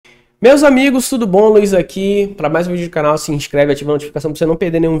Meus amigos, tudo bom? Luiz aqui. Para mais um vídeo do canal, se inscreve, ativa a notificação para você não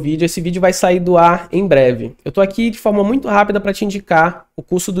perder nenhum vídeo. Esse vídeo vai sair do ar em breve. Eu tô aqui de forma muito rápida para te indicar o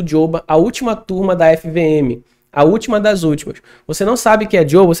curso do Joba, a última turma da FVM, a última das últimas. Você não sabe o que é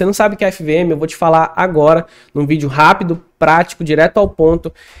Joba, você não sabe o que é FVM, eu vou te falar agora, num vídeo rápido, prático, direto ao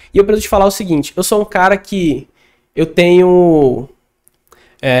ponto. E eu preciso te falar o seguinte, eu sou um cara que eu tenho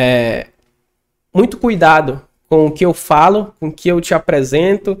muito cuidado com o que eu falo, com o que eu te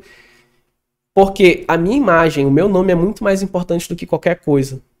apresento, porque a minha imagem, o meu nome é muito mais importante do que qualquer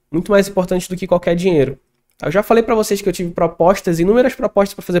coisa. Muito mais importante do que qualquer dinheiro. Eu já falei pra vocês que eu tive propostas, inúmeras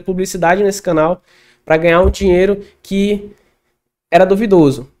propostas para fazer publicidade nesse canal, para ganhar um dinheiro que era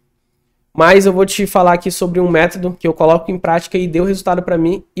duvidoso. Mas eu vou te falar aqui sobre um método que eu coloco em prática e deu resultado pra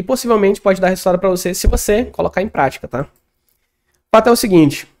mim, e possivelmente pode dar resultado pra você se você colocar em prática, tá? O fato é o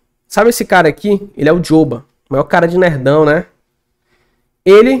seguinte, sabe esse cara aqui? Ele é o Joba, o maior cara de nerdão, né?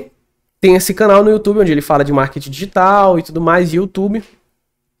 Ele tem esse canal no YouTube, onde ele fala de marketing digital e tudo mais, YouTube.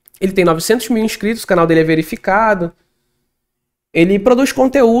 Ele tem 900 mil inscritos, o canal dele é verificado. Ele produz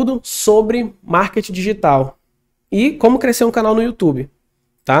conteúdo sobre marketing digital e como crescer um canal no YouTube,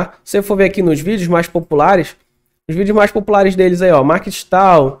 tá? Se você for ver aqui nos vídeos mais populares, os vídeos mais populares deles aí, ó, marketing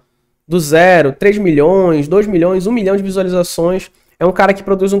digital, do zero, 3 milhões, 2 milhões, 1 milhão de visualizações. É um cara que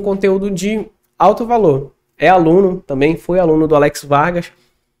produz um conteúdo de alto valor. É aluno também, foi aluno do Alex Vargas.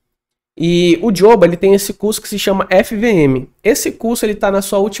 E o Joba, ele tem esse curso que se chama FVM. Esse curso, ele tá na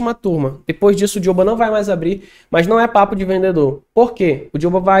sua última turma. Depois disso, o Joba não vai mais abrir, mas não é papo de vendedor. Por quê? O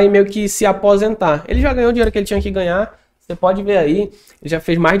Joba vai meio que se aposentar. Ele já ganhou o dinheiro que ele tinha que ganhar. Você pode ver aí, ele já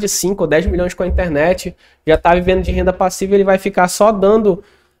fez mais de 5 ou 10 milhões com a internet, já tá vivendo de renda passiva, ele vai ficar só dando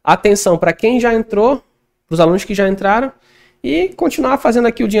atenção para quem já entrou, para os alunos que já entraram, e continuar fazendo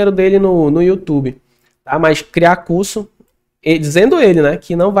aqui o dinheiro dele no YouTube. Tá? Mas criar curso, dizendo ele, né,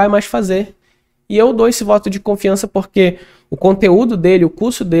 que não vai mais fazer. E eu dou esse voto de confiança porque o conteúdo dele, o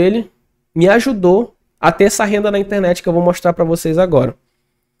curso dele, me ajudou a ter essa renda na internet que eu vou mostrar para vocês agora.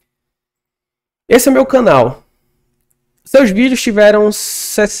 Esse é o meu canal. Seus vídeos tiveram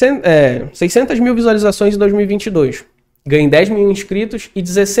 600 mil visualizações em 2022. Ganhei 10 mil inscritos e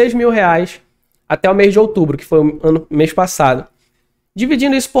 16 mil reais até o mês de outubro, que foi o mês passado.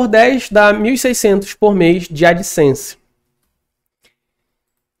 Dividindo isso por 10, dá 1.600 por mês de AdSense.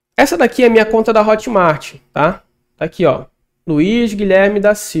 Essa daqui é a minha conta da Hotmart, tá? Tá aqui, ó. Luiz Guilherme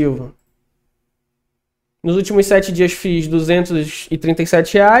da Silva. Nos últimos 7 dias fiz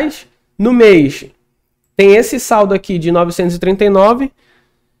 237 reais. No mês tem esse saldo aqui de 939.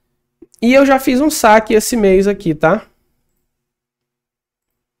 E eu já fiz um saque esse mês aqui, tá?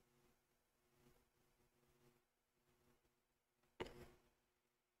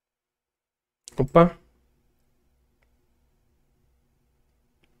 Opa.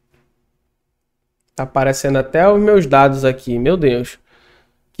 Tá aparecendo até os meus dados aqui, meu Deus.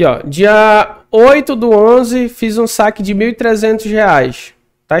 Aqui, ó, dia 8/11 fiz um saque de 1.300 reais.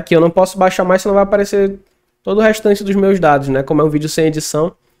 Tá aqui, eu não posso baixar mais, senão vai aparecer todo o restante dos meus dados, né? Como é um vídeo sem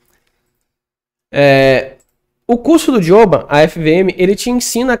edição. O curso do Joba, a FVM, ele te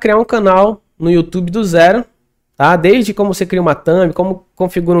ensina a criar um canal no YouTube do zero, tá? Desde como você cria uma thumb, como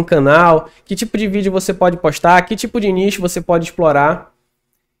configura um canal, que tipo de vídeo você pode postar, que tipo de nicho você pode explorar.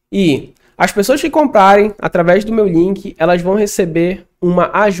 E as pessoas que comprarem através do meu link, elas vão receber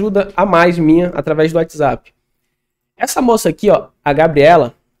uma ajuda a mais minha através do WhatsApp. Essa moça aqui, ó, a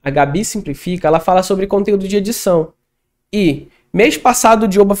Gabriela, a Gabi Simplifica, ela fala sobre conteúdo de edição. E mês passado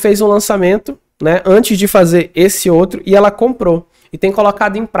o Joba fez um lançamento, né, antes de fazer esse outro, e ela comprou e tem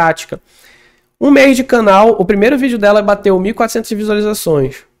colocado em prática. Um mês de canal, o primeiro vídeo dela bateu 1.400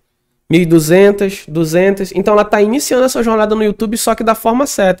 visualizações. 1.200, 200, então ela está iniciando a sua jornada no YouTube, só que da forma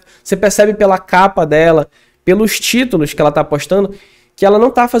certa. Você percebe pela capa dela, pelos títulos que ela está postando, que ela não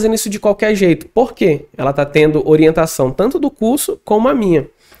está fazendo isso de qualquer jeito. Por quê? Ela está tendo orientação tanto do curso como a minha,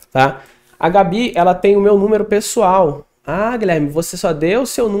 tá? A Gabi, ela tem o meu número pessoal. Ah, Guilherme, você só deu o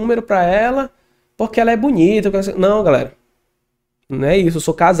seu número para ela porque ela é bonita. Não, galera, não é isso, eu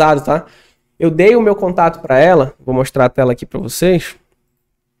sou casado, tá? Eu dei o meu contato para ela, vou mostrar a tela aqui para vocês.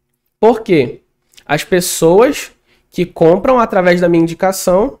 Porque as pessoas que compram através da minha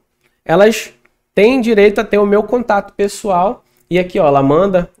indicação, elas têm direito a ter o meu contato pessoal. E aqui, ó, ela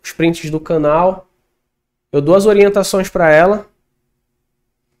manda os prints do canal. Eu dou as orientações para ela.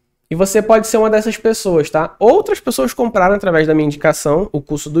 E você pode ser uma dessas pessoas, tá? Outras pessoas compraram através da minha indicação o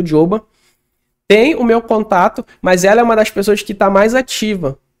curso do Joba. Tem o meu contato, mas ela é uma das pessoas que está mais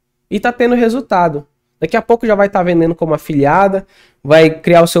ativa. E está tendo resultado. Daqui a pouco já vai estar vendendo como afiliada, vai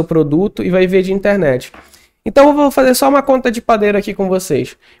criar o seu produto e vai ver de internet. Então eu vou fazer só uma conta de padeiro aqui com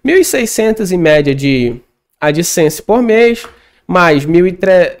vocês. 1.600 em média de AdSense por mês, mais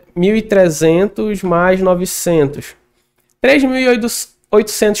 1.300 mais 900.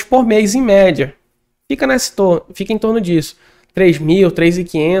 3.800 por mês em média. Fica em torno disso. 3.000,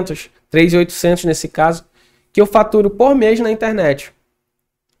 3.500, 3.800 nesse caso, que eu faturo por mês na internet.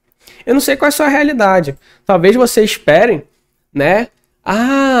 Eu não sei qual é a sua realidade. Talvez você espere, né?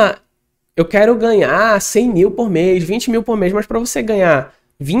 Ah, eu quero ganhar 100 mil por mês, 20 mil por mês, mas para você ganhar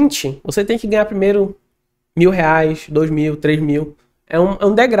 20, você tem que ganhar primeiro R$ 1.000, 2.000, 3.000. É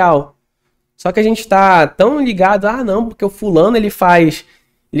um degrau. Só que a gente tá tão ligado, não, porque o fulano ele faz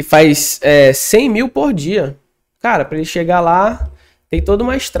 100 mil por dia. Cara, para ele chegar lá, tem toda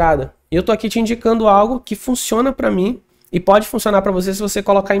uma estrada. E eu tô aqui te indicando algo que funciona para mim e pode funcionar para você se você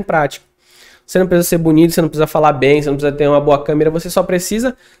colocar em prática. Você não precisa ser bonito, você não precisa falar bem, você não precisa ter uma boa câmera, você só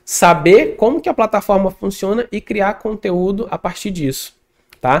precisa saber como que a plataforma funciona e criar conteúdo a partir disso,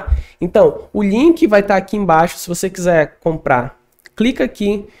 tá? Então, o link vai estar aqui embaixo se você quiser comprar. Clica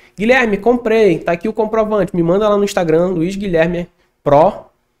aqui. Guilherme, comprei, tá aqui o comprovante, me manda lá no Instagram, Luiz Guilherme Pro,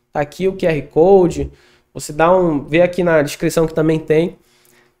 tá aqui o QR Code, você vê aqui na descrição que também tem.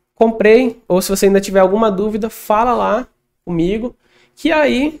 Comprei, ou se você ainda tiver alguma dúvida, fala lá comigo, que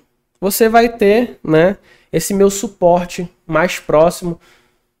aí você vai ter, né, esse meu suporte mais próximo.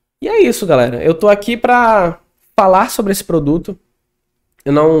 E é isso, galera. Eu tô aqui para falar sobre esse produto.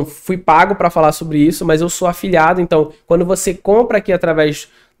 Eu não fui pago para falar sobre isso, mas eu sou afiliado, então quando você compra aqui através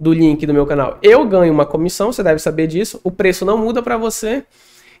do link do meu canal, eu ganho uma comissão, você deve saber disso. O preço não muda para você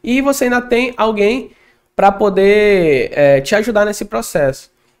e você ainda tem alguém para poder te ajudar nesse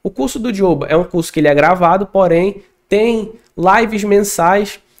processo. O curso do Dioba é um curso que ele é gravado, porém tem lives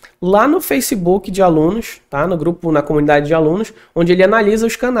mensais lá no Facebook de alunos, tá? No grupo, na comunidade de alunos, onde ele analisa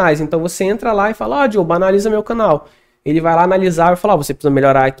os canais. Então você entra lá e fala, Dioba, analisa meu canal. Ele vai lá analisar e falar, você precisa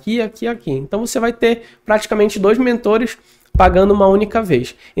melhorar aqui, aqui, aqui. Então você vai ter praticamente 2 mentores pagando uma única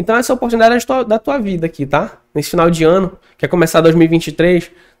vez. Então essa é a oportunidade da tua vida aqui, tá? Nesse final de ano, quer começar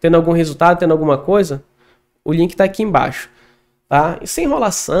 2023, tendo algum resultado, tendo alguma coisa, o link tá aqui embaixo, tá? E sem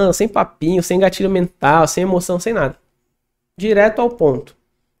enrolação, sem papinho, sem gatilho mental, sem emoção, sem nada. Direto ao ponto,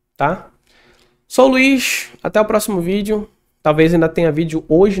 tá? Sou o Luiz, até o próximo vídeo. Talvez ainda tenha vídeo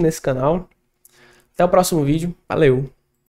hoje nesse canal. Até o próximo vídeo. Valeu!